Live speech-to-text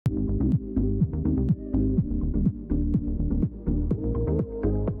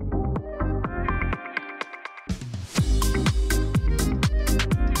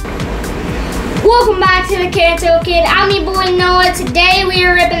welcome back to the Canto Kid. I'm your boy Noah. Today we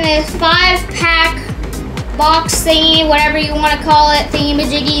are ripping this 5-pack box thingy, whatever you want to call it,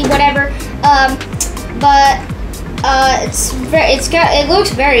 thingy-majiggy, whatever. It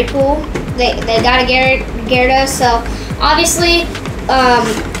looks very cool. They got a Gyarados, so obviously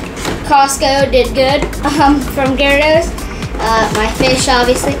Costco did good from Gyarados. My fish,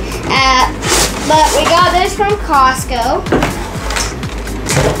 obviously. But we got this from Costco.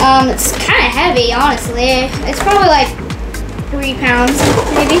 It's kind of heavy, honestly. It's probably like 3 pounds,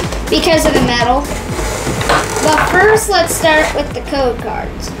 maybe, because of the metal. But first, let's start with the code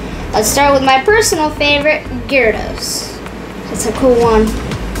cards. Let's start with my personal favorite, Gyarados. It's a cool one.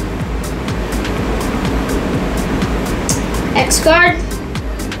 X card,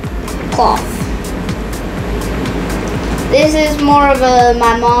 Cloth. This is more of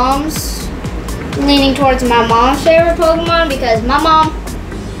my mom's, leaning towards my mom's favorite Pokemon because my mom,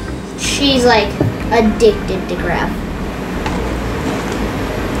 she's like addicted to graph.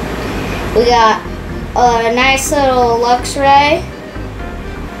 We got a nice little Luxray,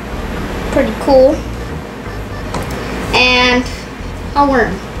 pretty cool, and a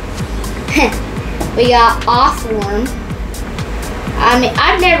worm. We got Offworm. I mean,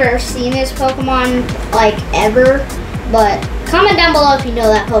 I've never seen this Pokemon like ever, but comment down below if you know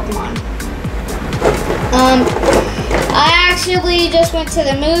that Pokemon. I actually just went to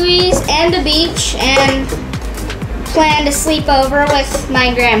the movies and the beach and planned to sleep over with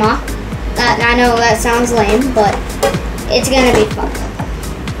my grandma. I know that sounds lame, but it's gonna be fun.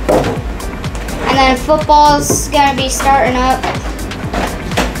 And then football's gonna be starting up.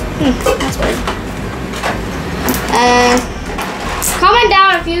 That's weird. And comment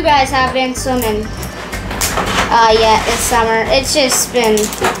down if you guys have been swimming yet this summer. It's just been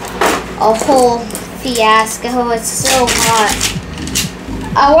a whole fiasco. It's so hot.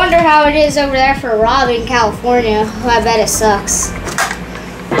 I wonder how it is over there for Rob in California. I bet it sucks.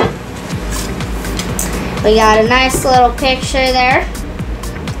 We got a nice little picture there.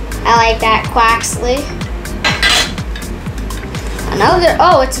 I like that Quaxley. Another,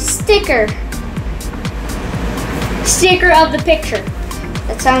 oh, it's a sticker. Sticker of the picture.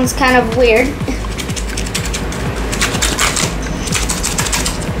 That sounds kind of weird.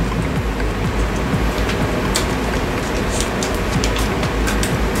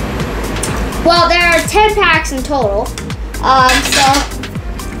 Well, there are 10 packs in total.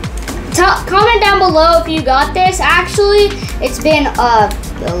 Comment down below if you got this. Actually, it's been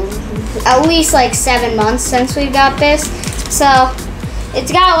at least like 7 months since we got this. So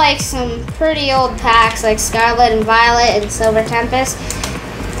it's got like some pretty old packs like Scarlet and Violet and Silver Tempest.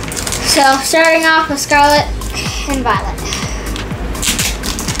 So starting off with Scarlet and Violet.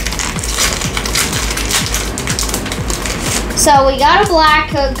 So we got a black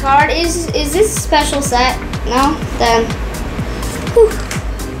code card. Is this a special set? No? Then whew,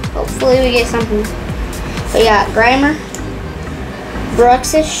 hopefully we get something. We got Grimer,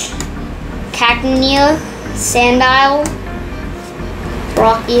 Bruxish, Cacnea, Sandile,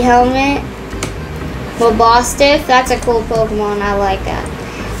 Rocky Helmet, Mobostiff. That's a cool Pokemon. I like that.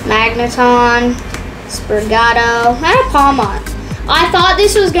 Magneton, Sprigato, and a Palmont. I thought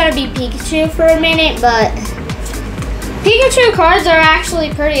this was gonna be Pikachu for a minute, but Pikachu cards are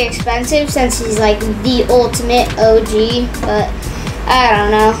actually pretty expensive since he's like the ultimate OG, but I don't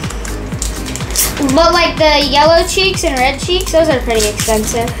know. But like the yellow cheeks and red cheeks, those are pretty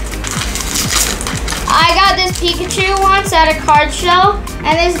expensive. I got this Pikachu once at a card show,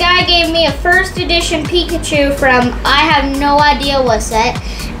 and this guy gave me a first edition Pikachu from I have no idea what set,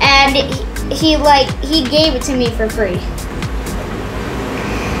 and he gave it to me for free.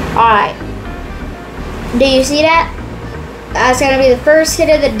 Alright. Do you see that? That's going to be the first hit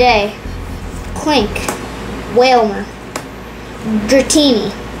of the day. Clink, Wailmer,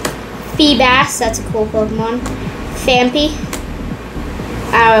 Dratini, Feebas, that's a cool Pokemon, Phanpy,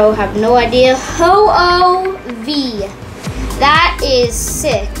 I have no idea, Ho-Oh-V, that is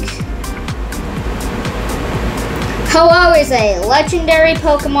sick. Ho-Oh is a legendary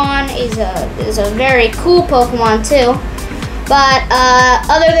Pokemon, is a very cool Pokemon too, but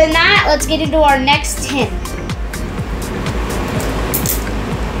other than that, let's get into our next hint.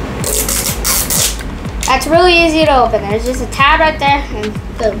 That's really easy to open. There's just a tab right there, and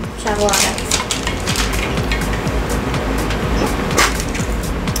boom, Shakalaka.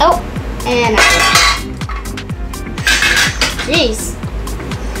 Oh, and jeez.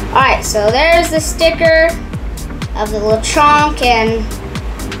 Alright, so there's the sticker of the Lechonk and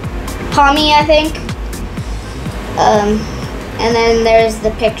Pommy, I think. And then there's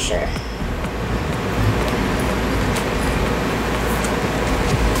the picture.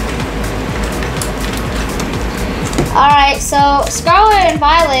 Alright, so Scarlet and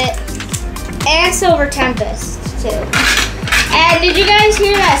Violet and Silver Tempest too. And did you guys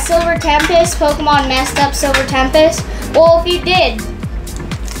hear that Silver Tempest Pokemon messed up Silver Tempest? Well, if you did,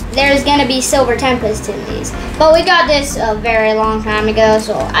 there's gonna be Silver Tempest in these. But we got this a very long time ago,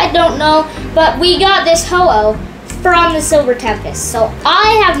 so I don't know. But we got this Ho-Oh from the Silver Tempest, so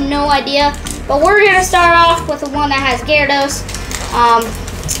I have no idea. But we're gonna start off with the one that has Gyarados.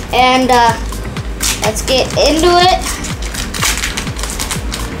 Let's get into it.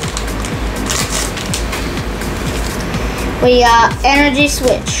 We got Energy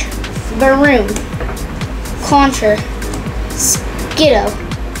Switch, Baroon, Contra, Skiddo,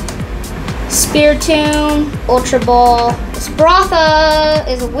 Spiritomb, Ultra Ball. Sprotha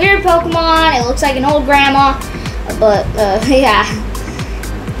is a weird Pokemon. It looks like an old grandma, but yeah.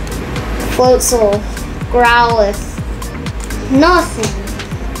 Floatzel, Growlithe, nothing.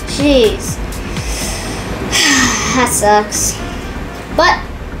 Jeez. That sucks. But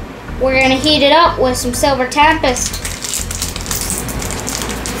we're gonna heat it up with some Silver Tempest.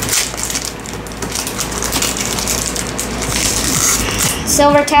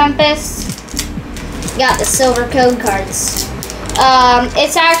 Silver Tempest. Got the silver code cards.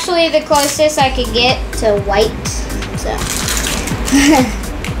 It's actually the closest I could get to white. So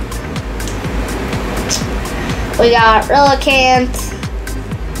we got Relicanth.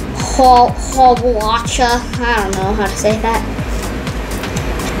 Hawlucha, I don't know how to say that.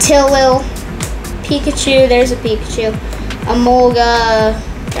 Patilil, Pikachu, there's a Pikachu, Emolga,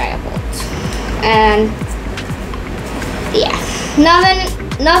 Dragapult, and yeah,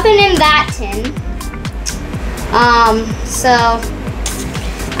 nothing in that tin. So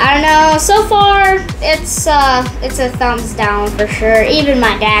I don't know. So far, it's a thumbs down for sure. Even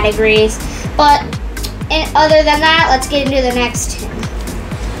my dad agrees. But other than that, let's get into the next tin.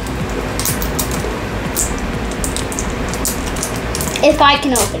 If I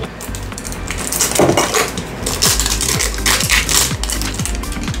can open it.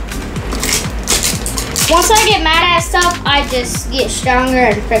 Once I get mad at stuff, I just get stronger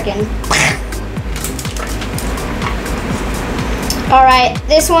and freaking. Alright,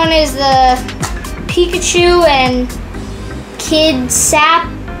 this one is the Pikachu and Kid Sap,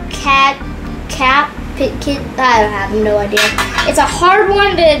 Kid, I have no idea. It's a hard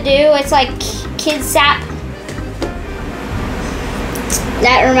one to do. It's like Kid Sap.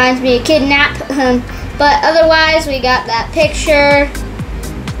 That reminds me of Kidnap. But otherwise, we got that picture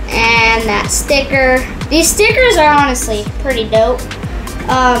and that sticker. These stickers are honestly pretty dope.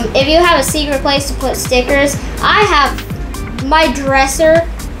 If you have a secret place to put stickers, my dresser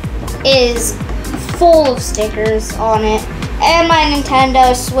is full of stickers on it. And my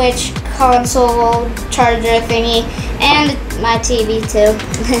Nintendo Switch console charger thingy. And my TV too.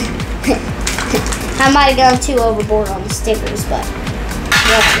 I might have gone too overboard on the stickers, but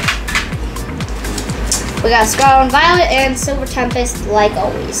whatever. We got Scarlet and Violet and Silver Tempest like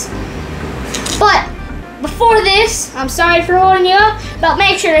always. But before this, I'm sorry for holding you up, but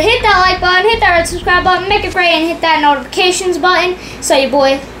make sure to hit that like button, hit that red subscribe button, make it great, and hit that notifications button so your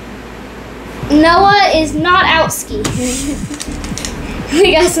boy Noah is not out ski.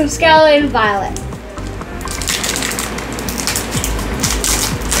 We got some Scarlet and Violet.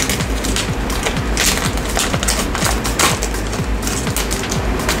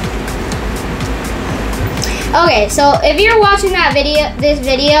 Okay, so if you're watching this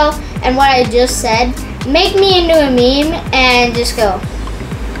video, and what I just said, make me into a meme and just go.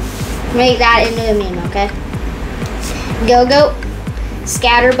 Make that into a meme, okay? Go-Go,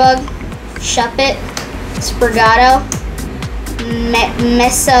 Scatterbug, Shuppet, Sprigato,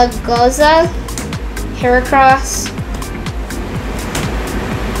 Mesagoza, Heracross.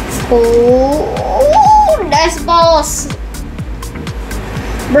 Oh, that's boss.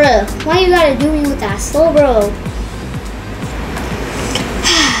 Bruh, why you gotta do me with that slow, bro?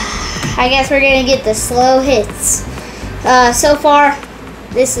 I guess we're gonna get the slow hits. So far,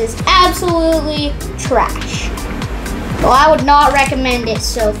 this is absolutely trash. Well, I would not recommend it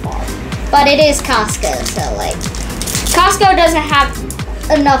so far. But it is Costco, so like, Costco doesn't have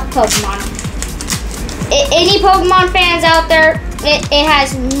enough Pokemon. Any Pokemon fans out there, it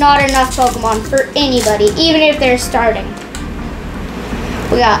has not enough Pokemon for anybody, even if they're starting.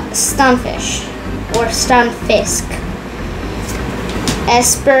 We got Stunfish, or Stunfisk,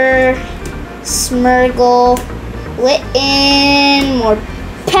 Esper, Smeargle, Litten,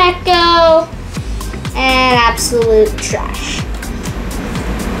 Morpeko, and absolute trash.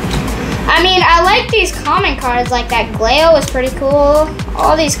 I mean, I like these common cards, like that Glaeo is pretty cool.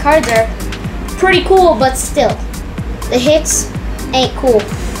 All these cards are pretty cool, but still, the hits ain't cool.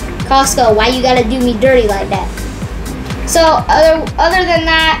 Costco, why you gotta do me dirty like that? So other than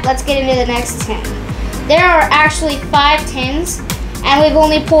that, let's get into the next tin. There are actually 5 tins, and we've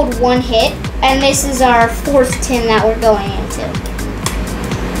only pulled 1 hit, and this is our 4th tin that we're going into.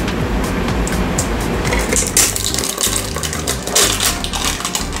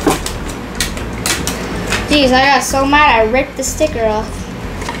 Jeez, I got so mad I ripped the sticker off.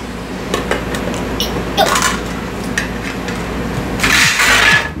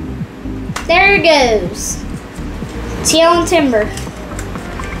 There it goes. Teal and Timber.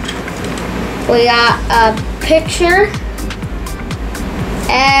 We got a picture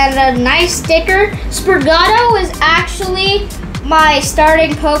and a nice sticker. Sprigato is actually my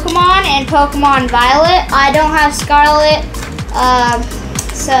starting Pokemon in Pokemon Violet. I don't have Scarlet,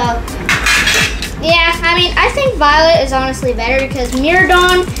 so yeah, I mean, I think Violet is honestly better because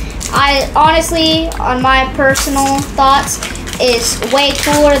Miradon, I honestly, on my personal thoughts, is way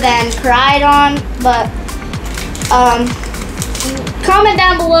cooler than Koraidon, but comment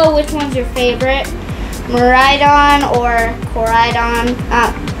down below which one's your favorite, Miraidon or Koraidon.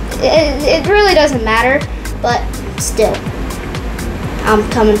 It really doesn't matter, but still, I'm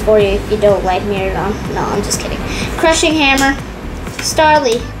coming for you if you don't like Miradon. No, I'm just kidding. Crushing Hammer,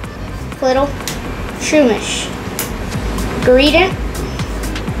 Starly, Flittle, Shroomish, Greedent,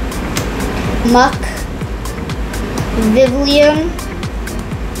 Muck, Vivillon,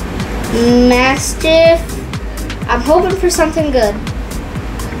 Mastiff. I'm hoping for something good.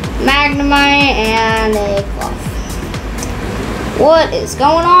 Magnemite and a Cloth. What is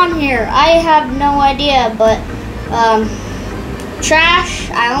going on here? I have no idea, but trash.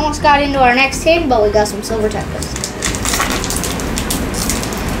 I almost got into our next tin, but we got some Silver Tempest.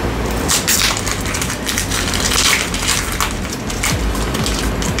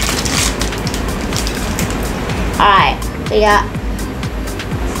 Alright, we got,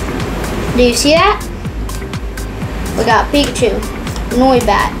 do you see that? We got Pikachu,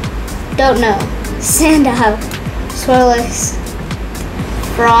 Noibat, don't know, Sandile, Swirlix,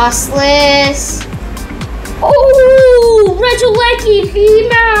 Frostless, oh, Regieleki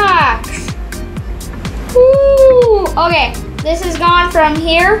VMAX! Ooh, okay, this has gone from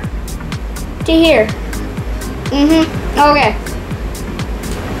here to here. Okay.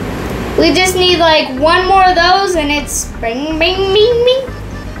 We just need like 1 more of those and it's bing, bing, bing, bing.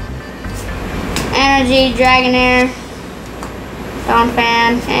 Energy, Dragonair,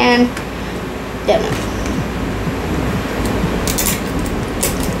 Donphan, and Demo.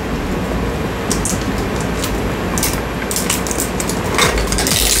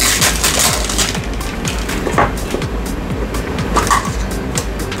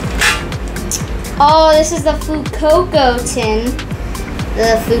 Oh, this is the Fuecoco tin.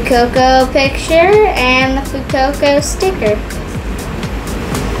 The Fuecoco picture and the Fuecoco sticker.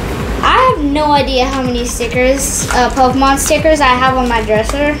 I have no idea how many stickers, Pokemon stickers I have on my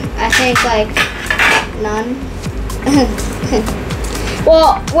dresser. I think like none.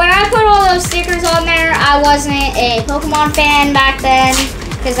 Well, when I put all those stickers on there, I wasn't a Pokemon fan back then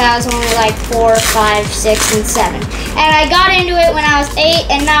because I was only like 4, 5, 6, and 7. And I got into it when I was 8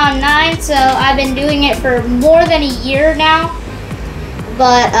 and now I'm 9, so I've been doing it for more than a year now.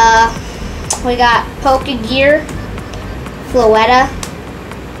 But we got Pokegear, Floetta,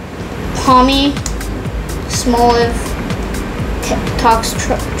 Palmy, Smoliv,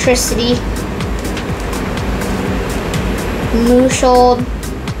 Toxtricity, Mooshold,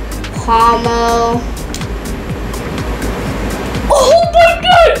 Pomo. Oh my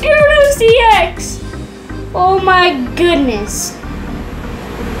god, Gyarados EX! Oh my goodness.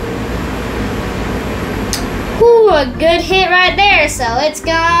 Ooh, a good hit right there, so it's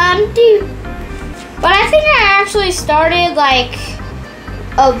gonna do. But I think I actually started like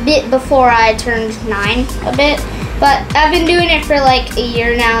a bit before I turned 9, a bit. But I've been doing it for like a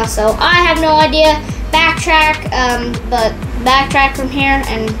year now, so I have no idea. Backtrack, but backtrack from here,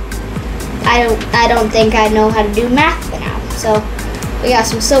 and I don't think I know how to do math now. So we got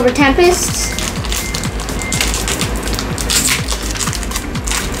some Silver Tempest.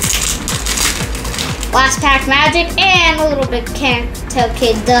 Last pack magic and a little bit Canto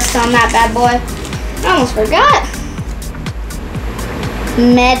Kid dust on that bad boy. I almost forgot.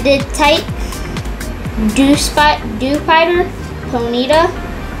 Meditite, Dewpider, Ponyta,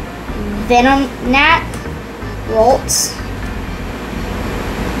 Venonat, Roltz.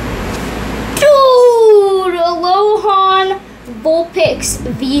 Dude, Alohan Vulpix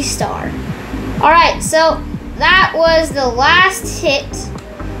V-Star. Alright, so that was the last hit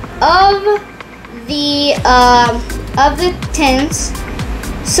of the tins.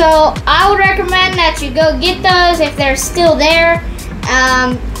 So I would recommend that you go get those if they're still there.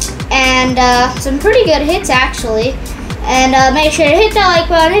 And some pretty good hits actually. And make sure to hit that like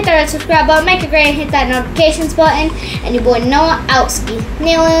button, hit that red subscribe button, make it great, and hit that notifications button. And your boy Noah Outski.